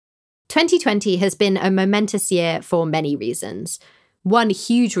2020 has been a momentous year for many reasons. One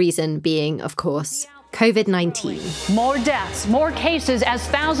huge reason being, of course, COVID-19. More deaths, more cases as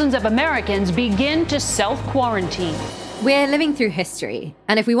thousands of Americans begin to self-quarantine. We're living through history,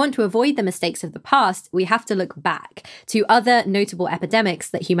 and if we want to avoid the mistakes of the past, we have to look back to other notable epidemics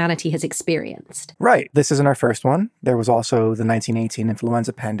that humanity has experienced. Right. This isn't our first one. There was also the 1918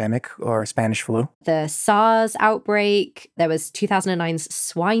 influenza pandemic, or Spanish flu. The SARS outbreak, there was 2009's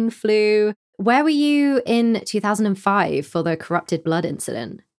swine flu. Where were you in 2005 for the corrupted blood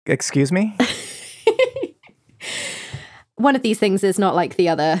incident? Excuse me? One of these things is not like the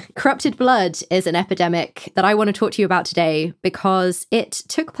other. Corrupted blood is an epidemic that I want to talk to you about today because it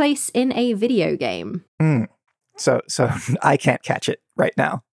took place in a video game. So I can't catch it right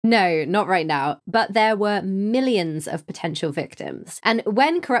now. No, not right now. But there were millions of potential victims. And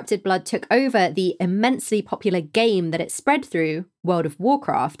when corrupted blood took over the immensely popular game that it spread through, World of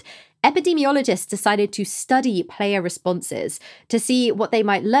Warcraft, epidemiologists decided to study player responses to see what they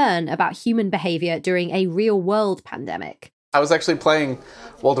might learn about human behavior during a real-world pandemic. I was actually playing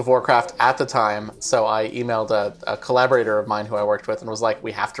World of Warcraft at the time, so I emailed a collaborator of mine who I worked with and was like,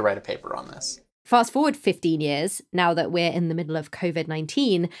 we have to write a paper on this. Fast forward 15 years, now that we're in the middle of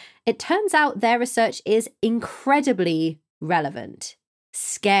COVID-19, it turns out their research is incredibly relevant,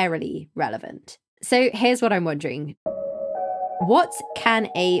 scarily relevant. So here's what I'm wondering. What can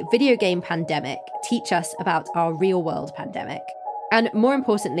a video game pandemic teach us about our real-world pandemic? And more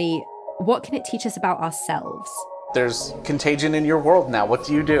importantly, what can it teach us about ourselves? There's contagion in your world now. What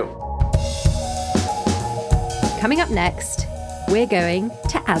do you do? Coming up next, we're going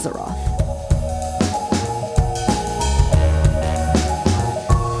to Azeroth.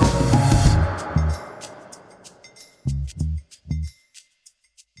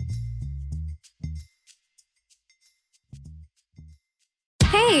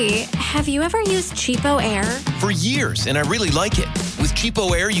 Hey, have you ever used Cheapo Air? For years, and I really like it. With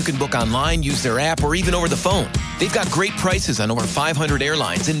Cheapo Air, you can book online, use their app, or even over the phone. They've got great prices on over 500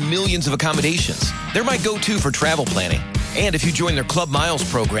 airlines and millions of accommodations. They're my go-to for travel planning. And if you join their Club Miles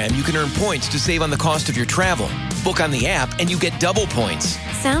program, you can earn points to save on the cost of your travel. Book on the app, and you get double points.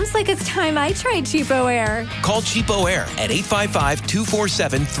 Sounds like it's time I tried Cheapo Air. Call Cheapo Air at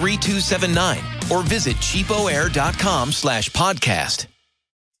 855-247-3279 or visit cheapoair.com/podcast.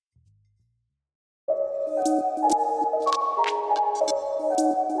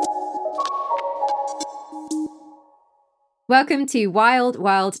 Welcome to Wild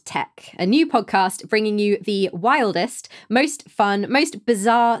Wild Tech, a new podcast bringing you the wildest, most fun, most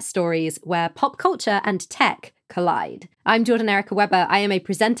bizarre stories where pop culture and tech collide. I'm Jordan Erica Webber. I am a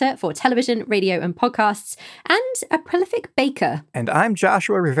presenter for television, radio, and podcasts, and a prolific baker. And I'm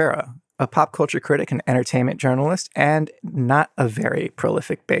Joshua Rivera, a pop culture critic and entertainment journalist, and not a very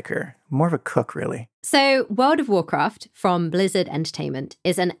prolific baker. More of a cook, really. So, World of Warcraft from Blizzard Entertainment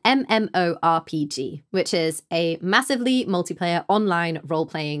is an MMORPG, which is a massively multiplayer online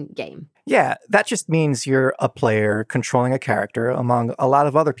role-playing game. Yeah, that just means you're a player controlling a character among a lot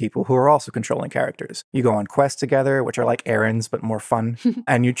of other people who are also controlling characters. You go on quests together, which are like errands, but more fun.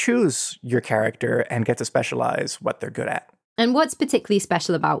 And you choose your character and get to specialize what they're good at. And what's particularly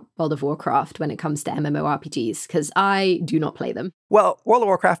special about World of Warcraft when it comes to MMORPGs? Because I do not play them. Well, World of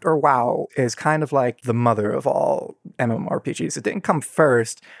Warcraft, or WoW, is kind of like the mother of all MMORPGs. It didn't come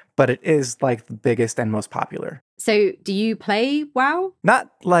first, but it is like the biggest and most popular. So do you play WoW? Not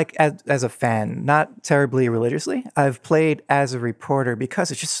like as a fan, not terribly religiously. I've played as a reporter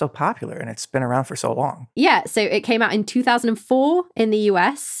because it's just so popular and it's been around for so long. Yeah, so it came out in 2004 in the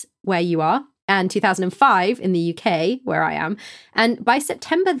US, where you are, and 2005 in the UK, where I am. And by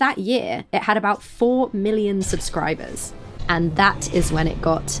September that year, it had about 4 million subscribers. And that is when it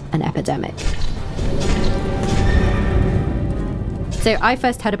got an epidemic. So I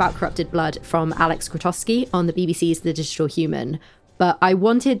first heard about corrupted blood from Alex Grotowski on the BBC's The Digital Human. But I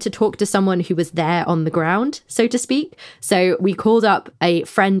wanted to talk to someone who was there on the ground, so to speak. So we called up a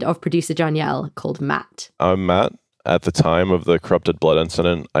friend of producer Danielle called Matt. I'm Matt. At the time of the corrupted blood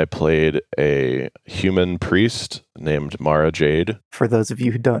incident, I played a human priest named Mara Jade. For those of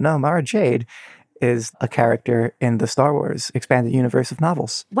you who don't know, Mara Jade is a character in the Star Wars expanded universe of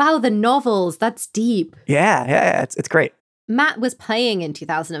novels. Wow, the novels, that's deep. Yeah, it's great. Matt was playing in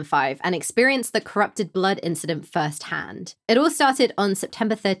 2005 and experienced the corrupted blood incident firsthand. It all started on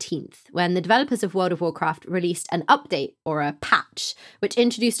September 13th, when the developers of World of Warcraft released an update, or a patch, which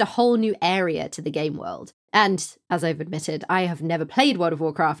introduced a whole new area to the game world. And, as I've admitted, I have never played World of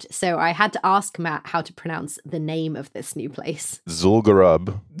Warcraft, so I had to ask Matt how to pronounce the name of this new place.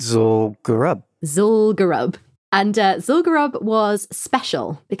 Zul'Gurub. Zul'Gurub. Zul'Gurub. And Zul'Gurub was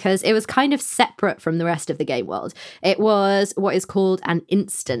special because it was kind of separate from the rest of the game world. It was what is called an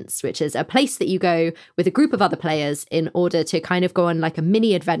instance, which is a place that you go with a group of other players in order to kind of go on like a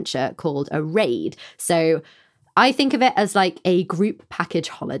mini adventure called a raid. So I think of it as like a group package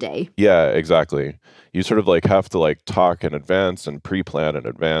holiday. Yeah, exactly. You sort of like have to like talk in advance and pre-plan in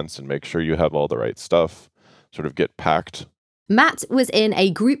advance and make sure you have all the right stuff, sort of get packed. Matt was in a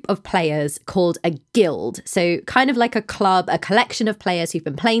group of players called a guild. So kind of like a club, a collection of players who've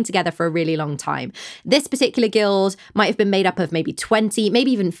been playing together for a really long time. This particular guild might have been made up of maybe 20,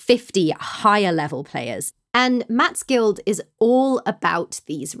 maybe even 50 higher level players. And Matt's guild is all about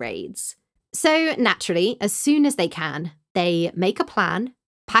these raids. So naturally, as soon as they can, they make a plan,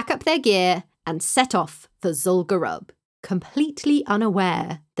 pack up their gear, and set off for Zul'Gurub, completely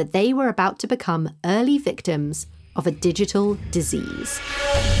unaware that they were about to become early victims of a digital disease.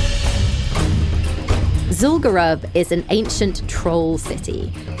 Zul'Gurub is an ancient troll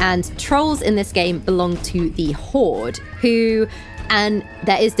city, and trolls in this game belong to the Horde, who, and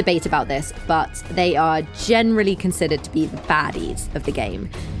there is debate about this, but they are generally considered to be the baddies of the game.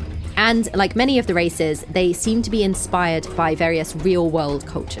 And like many of the races, they seem to be inspired by various real-world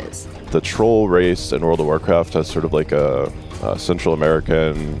cultures. The troll race in World of Warcraft has sort of like a Central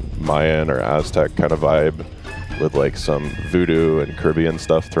American, Mayan, or Aztec kind of vibe, with like some voodoo and Caribbean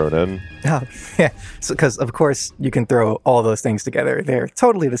stuff thrown in. Oh, yeah. Because, of course, you can throw all those things together. They're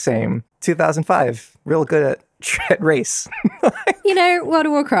totally the same. 2005, real good at race. You know, World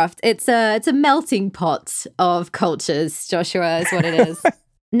of Warcraft, it's a melting pot of cultures, Joshua, is what it is.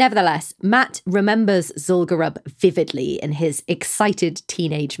 Nevertheless, Matt remembers Zul'Gurub vividly in his excited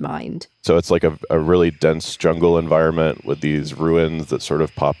teenage mind. So it's like a really dense jungle environment with these ruins that sort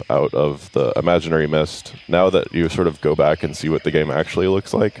of pop out of the imaginary mist. Now that you sort of go back and see what the game actually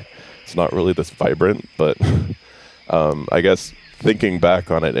looks like, it's not really this vibrant, but I guess thinking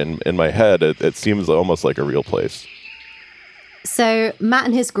back on it in my head, it seems almost like a real place. So Matt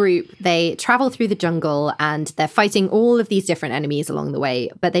and his group, they travel through the jungle and they're fighting all of these different enemies along the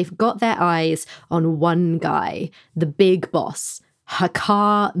way, but they've got their eyes on one guy, the big boss,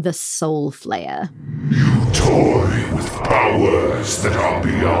 Hakkar the Soul Flayer. You toy with powers that are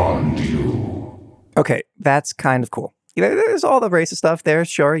beyond you. Okay, that's kind of cool. You know, there's all the racist stuff there,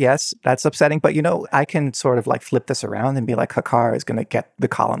 sure, yes, that's upsetting, but you know, I can sort of like flip this around and be like, Hakkar is going to get the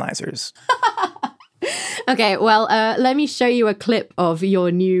colonizers. Okay, well, let me show you a clip of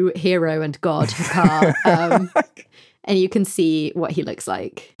your new hero and god, Hakkar, and you can see what he looks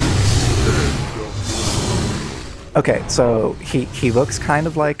like. Okay, so he looks kind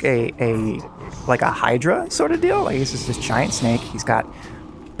of like a hydra sort of deal. Like he's just this giant snake. He's got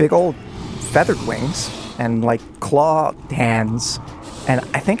big old feathered wings and like claw hands, and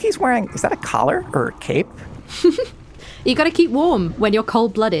I think he's wearing, is that a collar or a cape? You got to keep warm when you're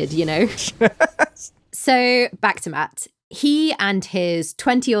cold-blooded, you know. So back to Matt. He and his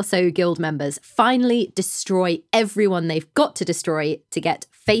 20 or so guild members finally destroy everyone they've got to destroy to get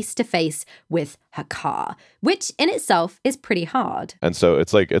face to face with Hakkar, which in itself is pretty hard. And so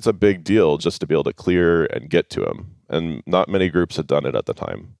it's a big deal just to be able to clear and get to him. And not many groups had done it at the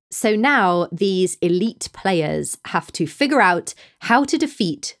time. So now these elite players have to figure out how to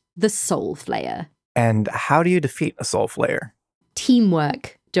defeat the Soul Flayer. And how do you defeat a Soul Flayer?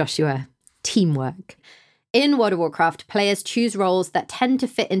 Teamwork, Joshua. Teamwork. In World of Warcraft, players choose roles that tend to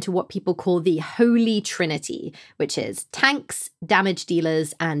fit into what people call the Holy Trinity, which is tanks, damage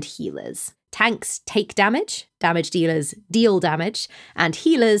dealers, and healers. Tanks take damage, damage dealers deal damage, and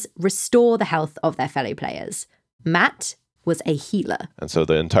healers restore the health of their fellow players. Matt was a healer. And so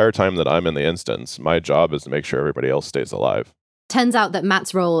the entire time that I'm in the instance, my job is to make sure everybody else stays alive. Turns out that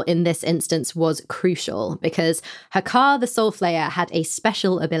Matt's role in this instance was crucial because Hakkar the Soul Flayer had a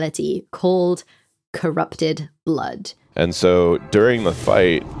special ability called Corrupted Blood. And so during the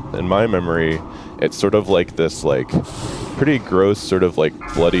fight, in my memory, it's sort of like this like pretty gross sort of like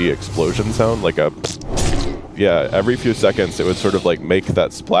bloody explosion sound, like every few seconds it would sort of like make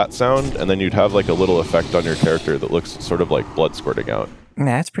that splat sound, and then you'd have like a little effect on your character that looks sort of like blood squirting out. Nah,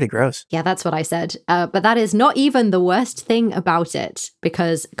 that's pretty gross. Yeah, that's what I said. But that is not even the worst thing about it,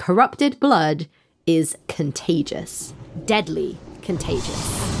 because corrupted blood is contagious. Deadly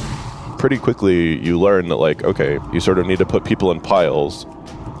contagious. Pretty quickly, you learn that, like, okay, you sort of need to put people in piles,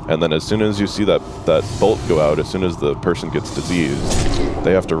 and then as soon as you see that bolt go out, as soon as the person gets diseased,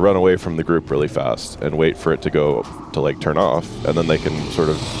 they have to run away from the group really fast and wait for it to like turn off, and then they can sort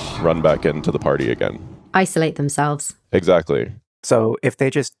of run back into the party again. Isolate themselves. Exactly. So if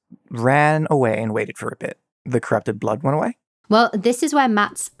they just ran away and waited for a bit, the corrupted blood went away? Well, this is where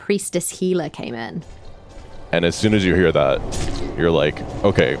Matt's priestess healer came in. And as soon as you hear that, you're like,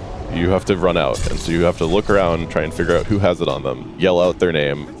 okay, you have to run out. And so you have to look around, try and figure out who has it on them, yell out their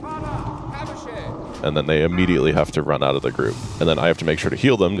name, and then they immediately have to run out of the group. And then I have to make sure to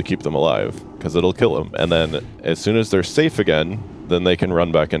heal them to keep them alive, because it'll kill them. And then as soon as they're safe again, then they can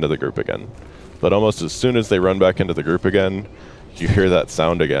run back into the group again. But almost as soon as they run back into the group again, you hear that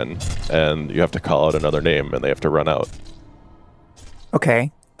sound again, and you have to call out another name, and they have to run out.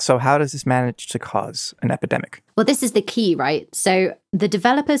 Okay, so how does this manage to cause an epidemic? Well, this is the key, right? So the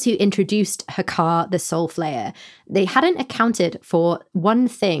developers who introduced Hakkar, the Soul Flayer, they hadn't accounted for one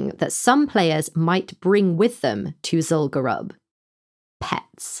thing that some players might bring with them to Zul'Gurub: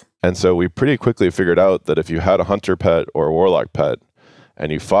 pets. And so we pretty quickly figured out that if you had a hunter pet or a warlock pet,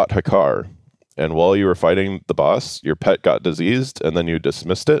 and you fought Hakkar, and while you were fighting the boss, your pet got diseased, and then you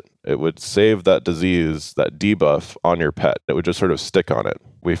dismissed it, it would save that disease, that debuff, on your pet. It would just sort of stick on it.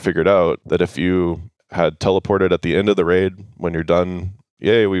 We figured out that if you had teleported at the end of the raid, when you're done,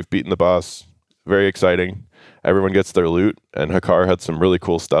 yay, we've beaten the boss, very exciting, everyone gets their loot, and Hakkar had some really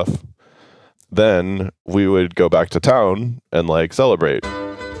cool stuff, then we would go back to town and, celebrate.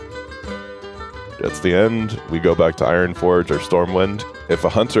 It's the end, we go back to Ironforge or Stormwind. If a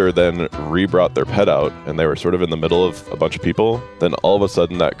hunter then re-brought their pet out and they were sort of in the middle of a bunch of people, then all of a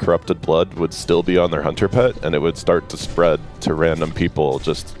sudden that corrupted blood would still be on their hunter pet, and it would start to spread to random people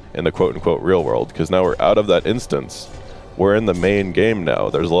just in the quote-unquote real world. Because now we're out of that instance. We're in the main game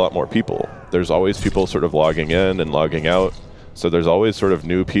now. There's a lot more people. There's always people sort of logging in and logging out. So there's always sort of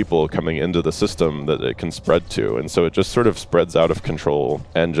new people coming into the system that it can spread to. And so it just sort of spreads out of control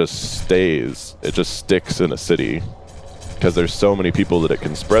and just stays. It just sticks in a city because there's so many people that it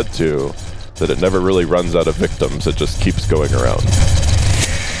can spread to that it never really runs out of victims. It just keeps going around.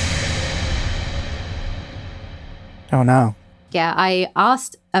 Oh, no. Yeah, I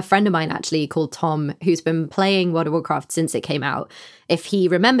asked a friend of mine actually called Tom, who's been playing World of Warcraft since it came out, if he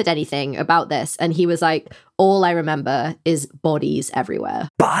remembered anything about this. And he was like, all I remember is bodies everywhere.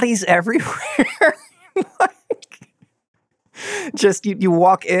 Bodies everywhere? Just you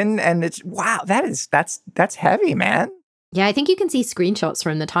walk in and it's, wow, that's heavy, man. Yeah, I think you can see screenshots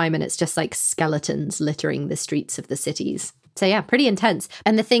from the time and it's just like skeletons littering the streets of the cities. So yeah, pretty intense.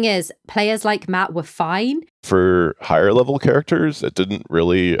 And the thing is, players like Matt were fine. For higher level characters, it didn't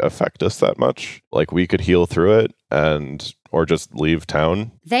really affect us that much. We could heal through it or just leave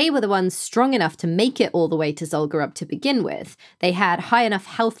town. They were the ones strong enough to make it all the way to Zul'Gurub to begin with. They had high enough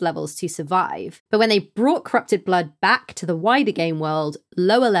health levels to survive. But when they brought corrupted blood back to the wider game world,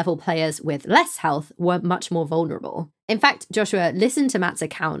 lower level players with less health were much more vulnerable. In fact, Joshua, listen to Matt's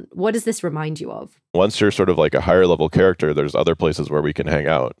account. What does this remind you of? Once you're sort of like a higher level character, there's other places where we can hang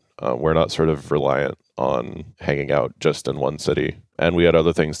out. We're not sort of reliant on hanging out just in one city. And we had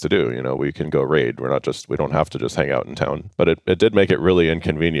other things to do. We can go raid. We don't have to just hang out in town. But it did make it really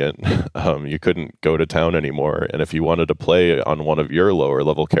inconvenient. You couldn't go to town anymore. And if you wanted to play on one of your lower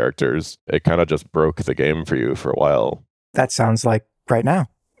level characters, it kind of just broke the game for you for a while. That sounds like right now.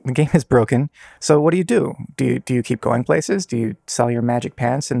 The game is broken. So what do you do? Do you keep going places? Do you sell your magic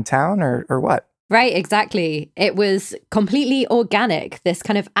pants in town or what? Right, exactly. It was completely organic, this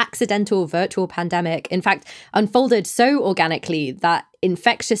kind of accidental virtual pandemic. In fact, unfolded so organically that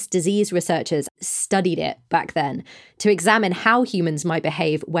infectious disease researchers studied it back then to examine how humans might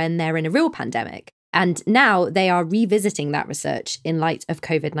behave when they're in a real pandemic. And now they are revisiting that research in light of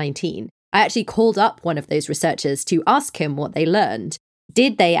COVID-19. I actually called up one of those researchers to ask him what they learned.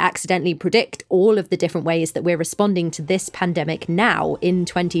 Did they accidentally predict all of the different ways that we're responding to this pandemic now in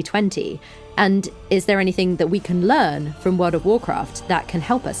 2020? And is there anything that we can learn from World of Warcraft that can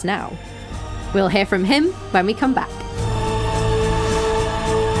help us now? We'll hear from him when we come back.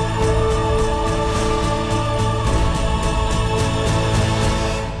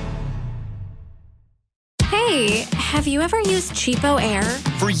 Hey, have you ever used Cheapo Air?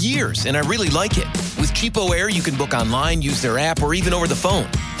 For years, and I really like it. With Cheapo Air, you can book online, use their app, or even over the phone.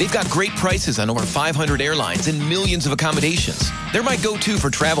 They've got great prices on over 500 airlines and millions of accommodations. They're my go-to for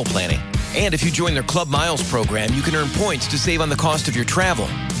travel planning. And if you join their Club Miles program, you can earn points to save on the cost of your travel.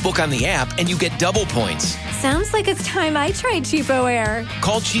 Book on the app, and you get double points. Sounds like it's time I tried Cheapo Air.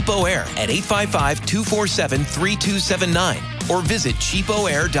 Call Cheapo Air at 855-247-3279 or visit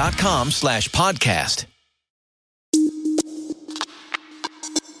cheapoair.com/podcast.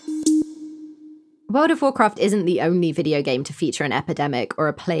 World of Warcraft isn't the only video game to feature an epidemic or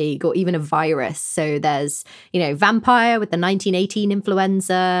a plague or even a virus. So there's, Vampire with the 1918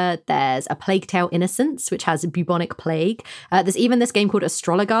 influenza. There's A Plague Tale Innocence, which has a bubonic plague. There's even this game called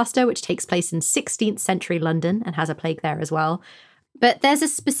Astrologaster, which takes place in 16th century London and has a plague there as well. But there's a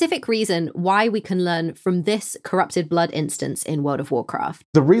specific reason why we can learn from this corrupted blood instance in World of Warcraft.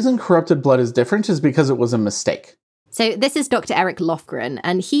 The reason corrupted blood is different is because it was a mistake. So this is Dr. Eric Lofgren,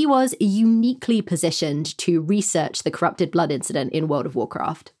 and he was uniquely positioned to research the corrupted blood incident in World of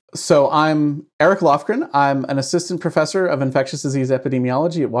Warcraft. So I'm Eric Lofgren. I'm an assistant professor of infectious disease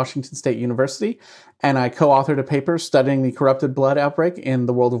epidemiology at Washington State University, and I co-authored a paper studying the corrupted blood outbreak in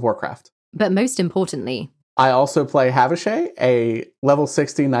the World of Warcraft. But most importantly, I also play Havashay, a level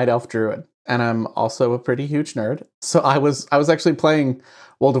 60 Night Elf Druid, and I'm also a pretty huge nerd. So I was actually playing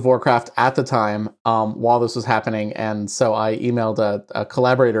World of Warcraft at the time while this was happening, and so I emailed a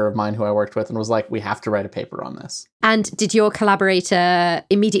collaborator of mine who I worked with and was like, we have to write a paper on this. And did your collaborator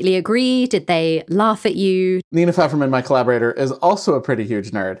immediately agree? Did they laugh at you? Nina Pfefferman, my collaborator, is also a pretty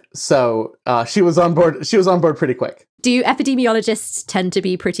huge nerd, so she was on board. She was on board pretty quick. Do epidemiologists tend to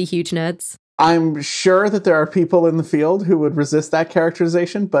be pretty huge nerds? I'm sure that there are people in the field who would resist that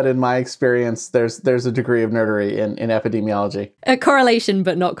characterization, but in my experience, there's a degree of nerdery in epidemiology. A correlation,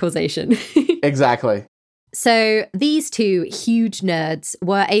 but not causation. Exactly. So these two huge nerds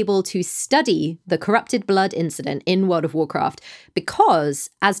were able to study the corrupted blood incident in World of Warcraft because,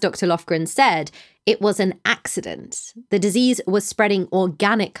 as Dr. Lofgren said, it was an accident. The disease was spreading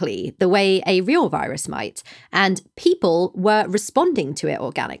organically, the way a real virus might, and people were responding to it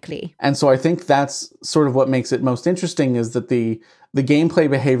organically. And so I think that's sort of what makes it most interesting is that the gameplay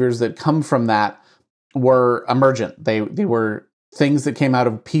behaviors that come from that were emergent. They were things that came out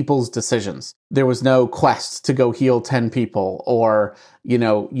of people's decisions. There was no quest to go heal 10 people or, you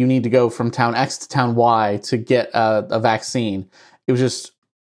need to go from town X to town Y to get a vaccine. It was just,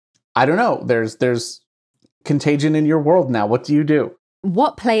 I don't know, there's contagion in your world now. What do you do?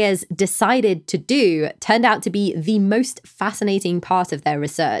 What players decided to do turned out to be the most fascinating part of their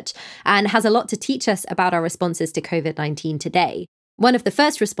research and has a lot to teach us about our responses to COVID-19 today. One of the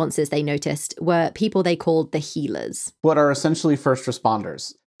first responses they noticed were people they called the healers. What are essentially first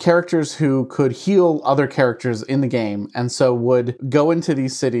responders. Characters who could heal other characters in the game, and so would go into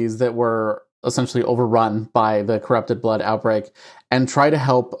these cities that were essentially overrun by the corrupted blood outbreak and try to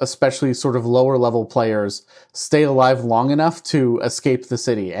help especially sort of lower level players stay alive long enough to escape the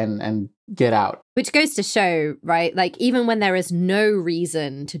city and get out. Which goes to show, right, like even when there is no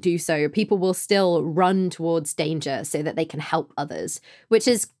reason to do so, people will still run towards danger so that they can help others, which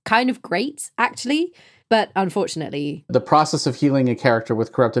is kind of great, actually. But unfortunately, the process of healing a character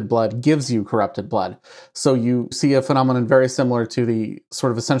with corrupted blood gives you corrupted blood. So you see a phenomenon very similar to the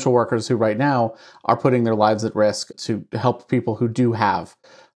sort of essential workers who right now are putting their lives at risk to help people who do have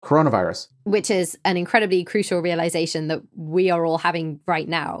coronavirus. Which is an incredibly crucial realization that we are all having right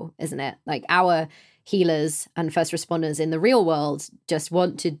now, isn't it? Like our healers and first responders in the real world just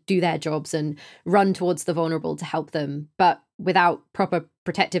want to do their jobs and run towards the vulnerable to help them. But without proper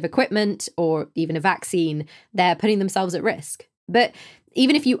protective equipment or even a vaccine, they're putting themselves at risk. But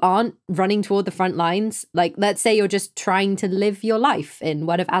even if you aren't running toward the front lines, like let's say you're just trying to live your life in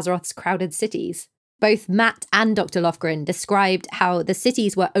one of Azeroth's crowded cities. Both Matt and Dr. Lofgren described how the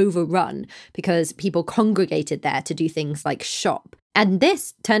cities were overrun because people congregated there to do things like shop. And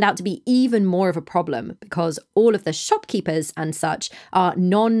this turned out to be even more of a problem because all of the shopkeepers and such are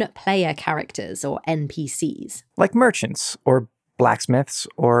non-player characters or NPCs. Like merchants or blacksmiths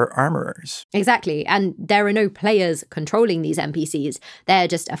or armorers. Exactly. And there are no players controlling these NPCs. They're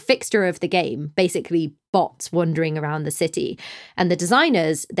just a fixture of the game, basically bots wandering around the city. And the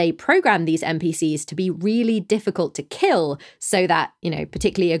designers, they program these NPCs to be really difficult to kill so that,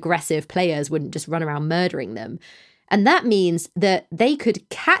 particularly aggressive players wouldn't just run around murdering them. And that means that they could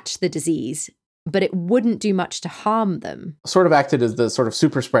catch the disease, but it wouldn't do much to harm them. Sort of acted as the sort of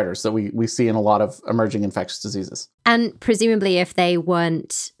super spreaders that we see in a lot of emerging infectious diseases. And presumably if they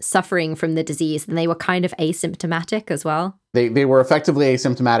weren't suffering from the disease, then they were kind of asymptomatic as well. They were effectively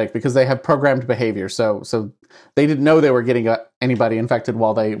asymptomatic because they have programmed behavior. So they didn't know they were getting anybody infected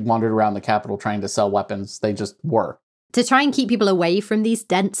while they wandered around the capital trying to sell weapons. They just were. To try and keep people away from these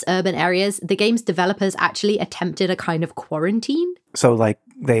dense urban areas, the game's developers actually attempted a kind of quarantine. So, like,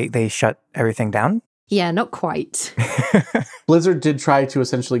 they shut everything down? Yeah, not quite. Blizzard did try to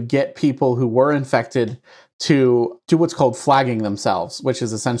essentially get people who were infected to do what's called flagging themselves, which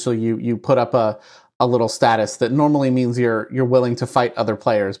is essentially you put up a little status that normally means you're willing to fight other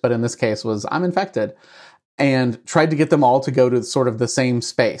players, but in this case was, I'm infected. And tried to get them all to go to sort of the same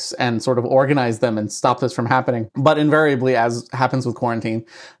space and sort of organize them and stop this from happening. But invariably, as happens with quarantine,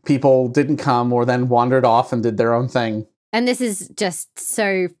 people didn't come or then wandered off and did their own thing. And this is just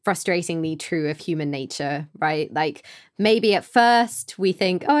so frustratingly true of human nature, right? Like maybe at first we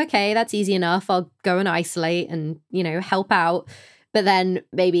think, oh, okay, that's easy enough. I'll go and isolate and, help out. But then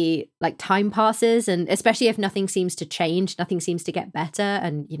maybe like time passes, and especially if nothing seems to change, nothing seems to get better,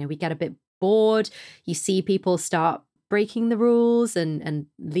 and we get a bit bored. You see people start breaking the rules and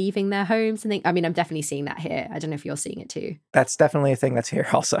leaving their homes and I'm definitely seeing that here. I don't know if you're seeing it too. That's definitely a thing that's here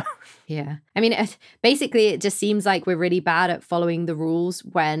also. Yeah. Basically, it just seems like we're really bad at following the rules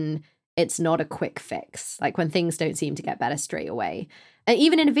when it's not a quick fix, like when things don't seem to get better straight away. And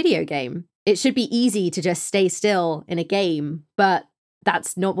even in a video game, it should be easy to just stay still in a game, but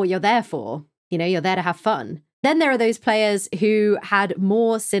that's not what you're there for. You're there to have fun. Then there are those players who had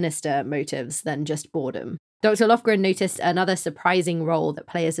more sinister motives than just boredom. Dr. Lofgren noticed another surprising role that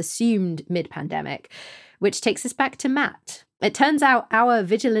players assumed mid-pandemic, which takes us back to Matt. It turns out our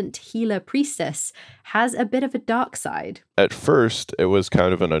vigilant healer priestess has a bit of a dark side. At first, it was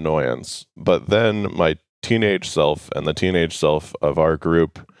kind of an annoyance, but then my teenage self and the teenage self of our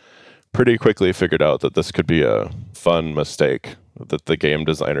group pretty quickly figured out that this could be a fun mistake that the game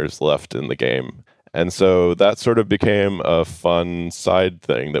designers left in the game. And so that sort of became a fun side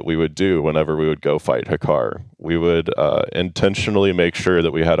thing that we would do whenever we would go fight Hakar. We would intentionally make sure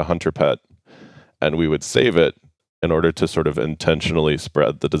that we had a hunter pet, and we would save it in order to sort of intentionally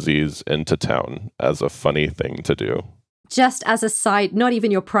spread the disease into town as a funny thing to do. Just as a side, not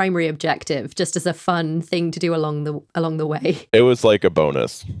even your primary objective, just as a fun thing to do along the way. It was like a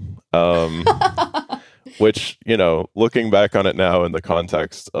bonus. Which, looking back on it now in the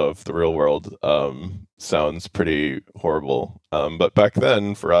context of the real world, sounds pretty horrible. But back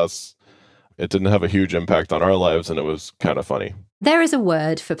then, for us, it didn't have a huge impact on our lives, and it was kind of funny. There is a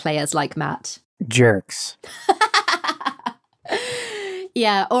word for players like Matt. Jerks.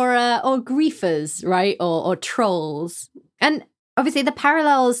 Yeah, or griefers, right? Or trolls. And obviously, the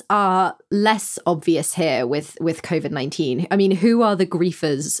parallels are less obvious here with COVID-19. Who are the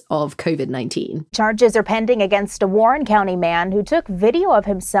griefers of COVID-19? Charges are pending against a Warren County man who took video of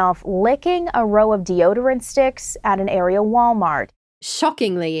himself licking a row of deodorant sticks at an area Walmart.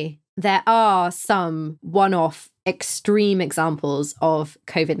 Shockingly, there are some one-off extreme examples of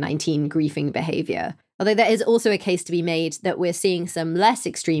COVID-19 griefing behavior. Although there is also a case to be made that we're seeing some less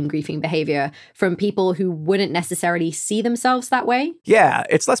extreme griefing behavior from people who wouldn't necessarily see themselves that way. Yeah,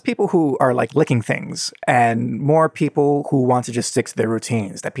 it's less people who are like licking things and more people who want to just stick to their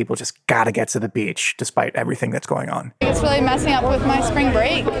routines, that people just gotta get to the beach despite everything that's going on. It's really messing up with my spring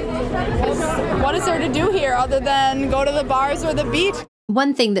break. What is there to do here other than go to the bars or the beach?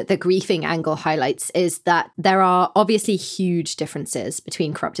 One thing that the griefing angle highlights is that there are obviously huge differences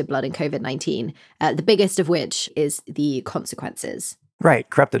between corrupted blood and COVID-19, the biggest of which is the consequences. Right,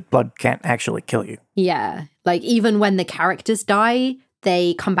 corrupted blood can't actually kill you. Yeah, like even when the characters die,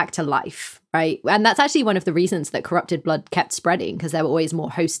 they come back to life, right? And that's actually one of the reasons that corrupted blood kept spreading, because there were always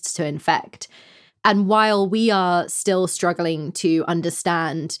more hosts to infect. And while we are still struggling to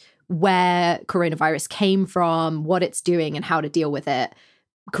understand where coronavirus came from, what it's doing, and how to deal with it,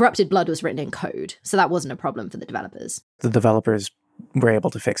 corrupted blood was written in code. So that wasn't a problem for the developers. The developers were able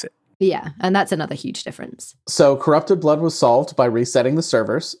to fix it. Yeah, and that's another huge difference. So corrupted blood was solved by resetting the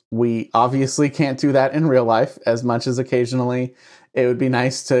servers. We obviously can't do that in real life, as much as occasionally it would be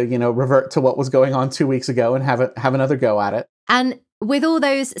nice to, revert to what was going on 2 weeks ago and have another go at it. And with all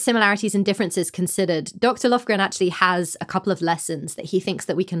those similarities and differences considered, Dr. Lofgren actually has a couple of lessons that he thinks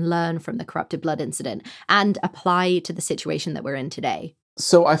that we can learn from the corrupted blood incident and apply to the situation that we're in today.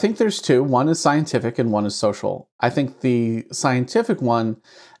 So I think there's two. One is scientific and one is social. I think the scientific one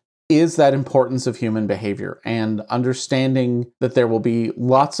is that importance of human behavior and understanding that there will be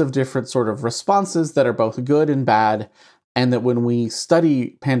lots of different sort of responses that are both good and bad, and that when we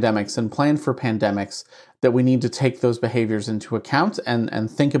study pandemics and plan for pandemics, that we need to take those behaviors into account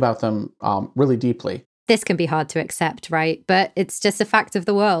and think about them really deeply. This can be hard to accept, right? But it's just a fact of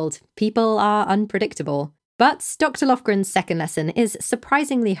the world. People are unpredictable. But Dr. Lofgren's second lesson is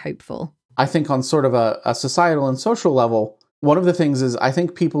surprisingly hopeful. I think on sort of a societal and social level, one of the things is I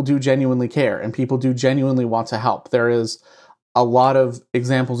think people do genuinely care and people do genuinely want to help. There is a lot of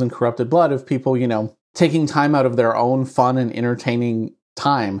examples in corrupted blood of people, taking time out of their own fun and entertaining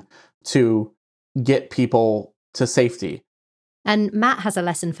time to get people to safety. And Matt has a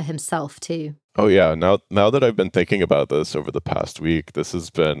lesson for himself too. Oh yeah, now that I've been thinking about this over the past week, this has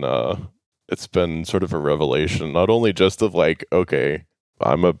been it's been sort of a revelation, not only just of like, okay,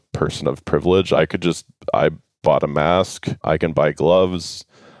 I'm a person of privilege. I bought a mask, I can buy gloves,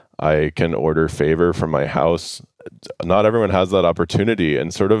 I can order favor from my house. Not everyone has that opportunity.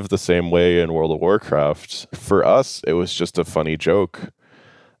 And sort of the same way in World of Warcraft, for us, it was just a funny joke.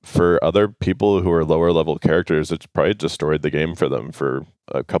 For other people who are lower level characters, it's probably destroyed the game for them for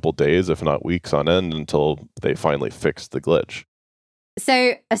a couple days, if not weeks on end, until they finally fixed the glitch.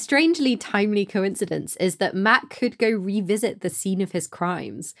 So, a strangely timely coincidence is that Matt could go revisit the scene of his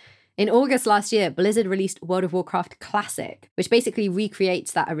crimes. In August last year, Blizzard released World of Warcraft Classic, which basically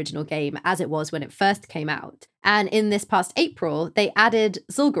recreates that original game as it was when it first came out. And in this past April, they added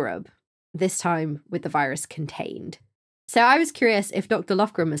Zul'Gurub, this time with the virus contained. So I was curious if Dr.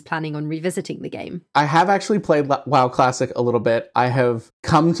 Lofgren was planning on revisiting the game. I have actually played WoW Classic a little bit. I have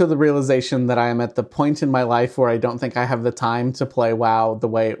come to the realization that I am at the point in my life where I don't think I have the time to play WoW the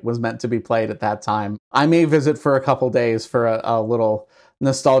way it was meant to be played at that time. I may visit for a couple days for a little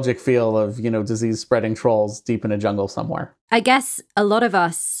nostalgic feel of, disease-spreading trolls deep in a jungle somewhere. I guess a lot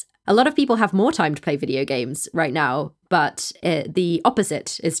of people have more time to play video games right now, but the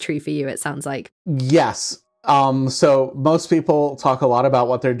opposite is true for you, it sounds like. Yes. So most people talk a lot about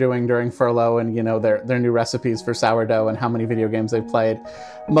what they're doing during furlough and, their new recipes for sourdough and how many video games they've played.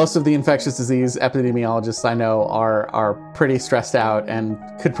 Most of the infectious disease epidemiologists I know are pretty stressed out and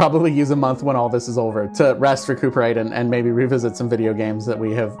could probably use a month when all this is over to rest, recuperate, and maybe revisit some video games that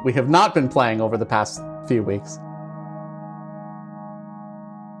we have not been playing over the past few weeks.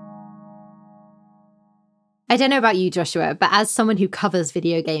 I don't know about you, Joshua, but as someone who covers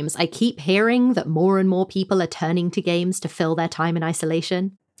video games, I keep hearing that more and more people are turning to games to fill their time in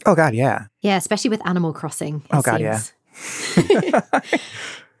isolation. Oh, God, yeah. Yeah, especially with Animal Crossing. Oh, God, yeah.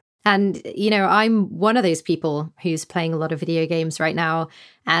 And, I'm one of those people who's playing a lot of video games right now.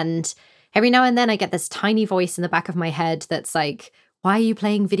 And every now and then I get this tiny voice in the back of my head that's like, why are you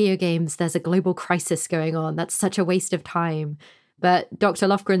playing video games? There's a global crisis going on. That's such a waste of time. But Dr.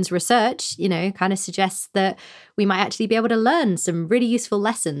 Lofgren's research, kind of suggests that we might actually be able to learn some really useful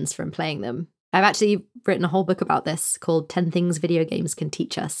lessons from playing them. I've actually written a whole book about this called 10 Things Video Games Can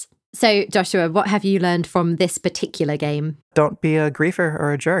Teach Us. So, Joshua, what have you learned from this particular game? Don't be a griefer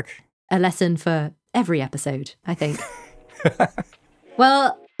or a jerk. A lesson for every episode, I think.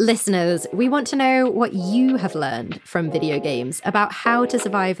 Well, listeners, we want to know what you have learned from video games about how to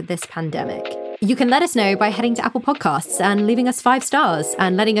survive this pandemic. You can let us know by heading to Apple Podcasts and leaving us 5 stars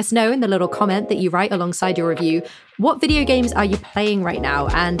and letting us know in the little comment that you write alongside your review, what video games are you playing right now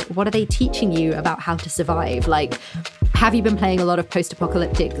and what are they teaching you about how to survive? Like, have you been playing a lot of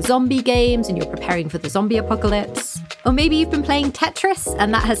post-apocalyptic zombie games and you're preparing for the zombie apocalypse? Or maybe you've been playing Tetris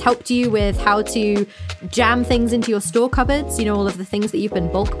and that has helped you with how to jam things into your store cupboards, all of the things that you've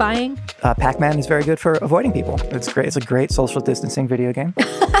been bulk buying. Pac-Man is very good for avoiding people. It's great. It's a great social distancing video game.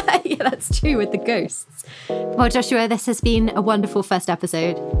 Yeah, that's true with the ghosts. Well, Joshua, this has been a wonderful first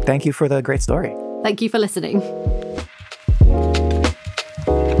episode. Thank you for the great story. Thank you for listening.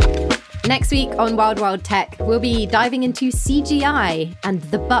 Next week on Wild Wild Tech, we'll be diving into CGI and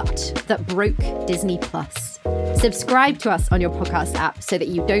the butt that broke Disney+. Subscribe to us on your podcast app so that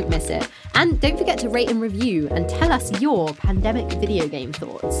you don't miss it. And don't forget to rate and review and tell us your pandemic video game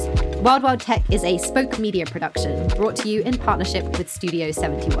thoughts. Wild Wild Tech is a Spoke Media production brought to you in partnership with Studio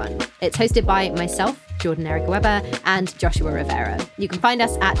 71. It's hosted by myself, Jordan Erica Weber, and Joshua Rivera. You can find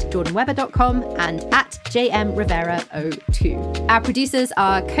us at jordanweber.com and at jmrivera02. Our producers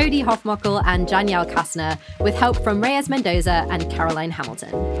are Cody Hoffmockel and Danielle Kastner, with help from Reyes Mendoza and Caroline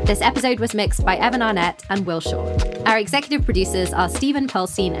Hamilton. This episode was mixed by Evan Arnett and Will Shaw. Our executive producers are Stephen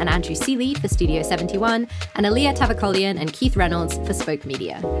Pearlstein and Andrew Seeley for Studio 71, and Aaliyah Tavakolian and Keith Reynolds for Spoke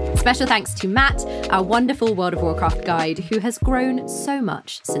Media. Special thanks to Matt, our wonderful World of Warcraft guide, who has grown so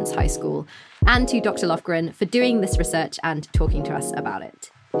much since high school, and to Dr. Lofgren for doing this research and talking to us about it.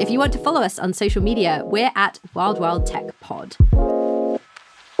 If you want to follow us on social media, we're at Wild Wild Tech Pod.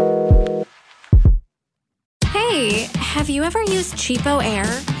 Hey, have you ever used Cheapo Air?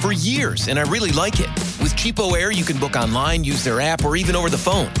 For years, and I really like it. With Cheapo Air, you can book online, use their app, or even over the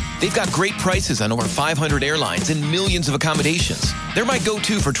phone. They've got great prices on over 500 airlines and millions of accommodations. They're my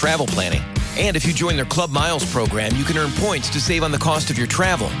go-to for travel planning. And if you join their Club Miles program, you can earn points to save on the cost of your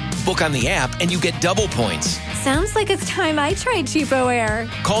travel. Book on the app and you get double points. Sounds like it's time I tried Cheapo Air.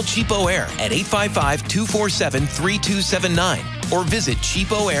 Call Cheapo Air at 855-247-3279 or visit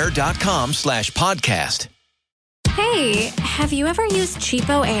cheapoair.com/podcast. Hey, have you ever used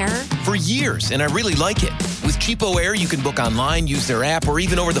Cheapo Air? For years, and I really like it. With Cheapo Air, you can book online, use their app, or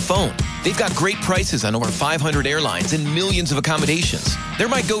even over the phone. They've got great prices on over 500 airlines and millions of accommodations. They're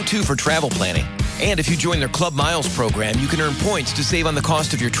my go-to for travel planning. And if you join their Club Miles program, you can earn points to save on the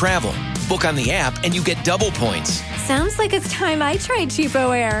cost of your travel. Book on the app and you get double points. Sounds like it's time I tried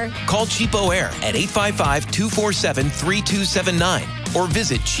Cheapo Air. Call Cheapo Air at 855-247-3279 or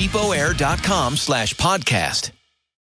visit cheapoair.com/podcast.